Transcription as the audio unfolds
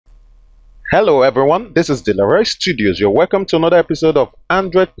Hello everyone, this is Delaware Studios. You're welcome to another episode of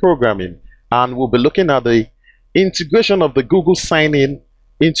Android Programming, and we'll be looking at the integration of the Google sign-in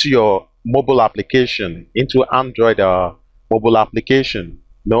into your mobile application, into Android mobile application.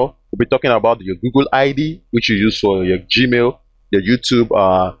 No, we'll be talking about your Google ID, which you use for your Gmail, your YouTube,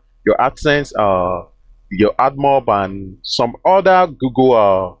 your AdSense, your AdMob, and some other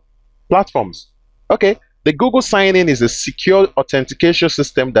Google platforms. Okay. The Google sign-in is a secure authentication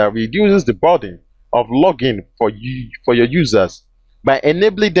system that reduces the burden of login for your users by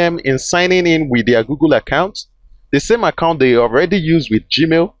enabling them in signing in with their Google account, the same account they already use with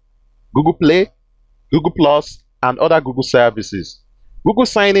Gmail, Google Play, Google Plus, and other Google services. Google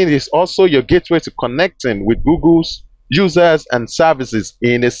sign-in is also your gateway to connecting with Google's users and services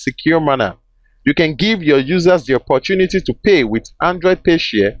in a secure manner. You can give your users the opportunity to pay with Android Pay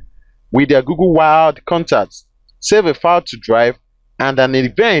Share with their Google Wired contacts, save a file to Drive, and an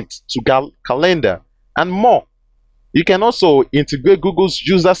event to calendar, and more. You can also integrate Google's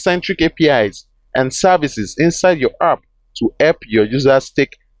user-centric APIs and services inside your app to help your users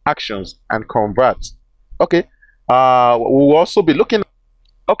take actions and convert. Okay, we'll also be looking.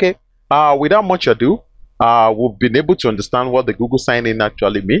 Okay, without much ado, we've been able to understand what the Google sign-in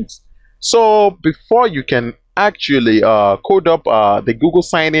actually means. So before you can actually code up the Google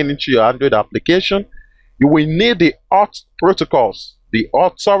sign-in into your Android application, you will need the auth protocols, the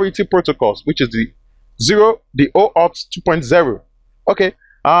authority protocols, which is the OAuth 2.0. Okay,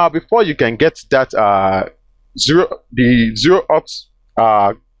 before you can get that zero auth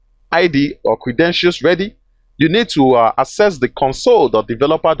ID or credentials ready, you need to access the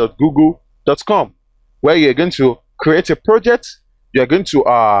console.developer.google.com, where you're going to create a project. You're going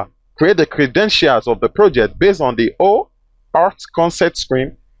to create the credentials of the project based on the OAuth concept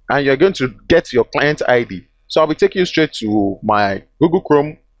screen, and you're going to get your client ID. So I'll be taking you straight to my Google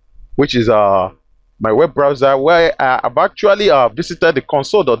Chrome, which is my web browser, where I've actually visited the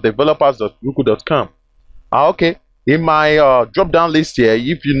console.developers.google.com. Okay, in my drop-down list here,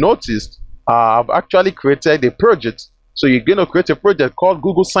 if you noticed, I've actually created a project. So you're going to create a project called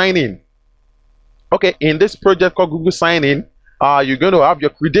Google Sign-in. Okay, in this project called Google Sign-in, you're going to have your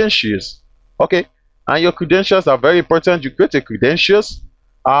credentials. Okay, and your credentials are very important. You create a credentials.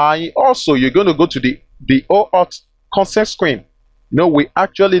 Also, you're going to go to the OAuth consent screen. You know, we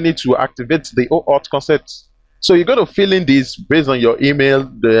actually need to activate the OAuth concept. So you're going to fill in this based on your email,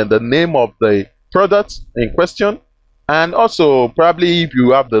 the name of the product in question, and also probably if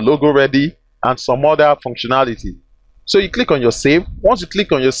you have the logo ready and some other functionality. So you click on your save. Once you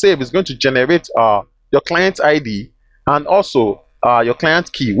click on your save, it's going to generate your client ID and also your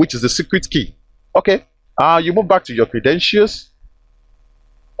client key, which is the secret key. Okay, you move back to your credentials.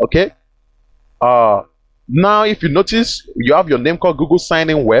 Okay, now if you notice, you have your name called Google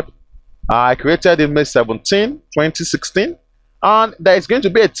Sign-in Web. I created in May 17, 2016, and there is going to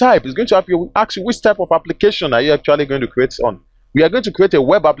be a type. It's going to have you ask you which type of application are you actually going to create on. We are going to create a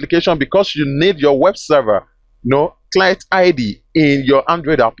web application because you need your web server, client ID in your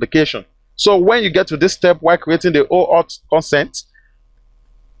Android application. So when you get to this step while creating the OAuth consent,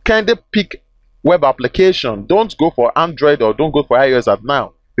 kindly pick web application. Don't go for Android or don't go for iOS at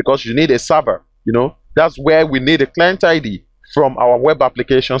now, because you need a server. That's where we need a client ID from our web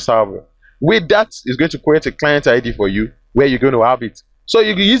application server. With that, it's going to create a client ID for you where you're going to have it. So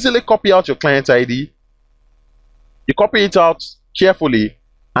you can easily copy out your client ID. You copy it out carefully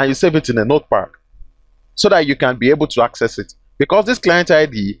and you save it in a notepad so that you can be able to access it. Because this client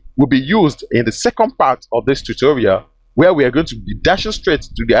ID will be used in the second part of this tutorial, where we are going to be dashing straight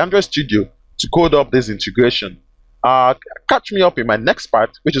to the Android Studio to code up this integration. Catch me up in my next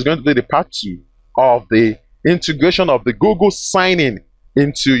part, which is going to be the part 2 of the integration of the Google sign-in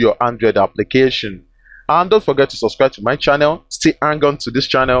into your Android application. And don't forget to subscribe to my channel. Stay hang on to this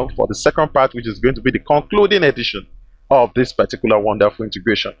channel for the second part, which is going to be the concluding edition of this particular wonderful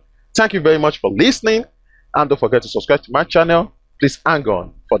integration. Thank you very much for listening. And don't forget to subscribe to my channel. Please hang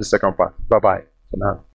on for the second part. Bye-bye for now.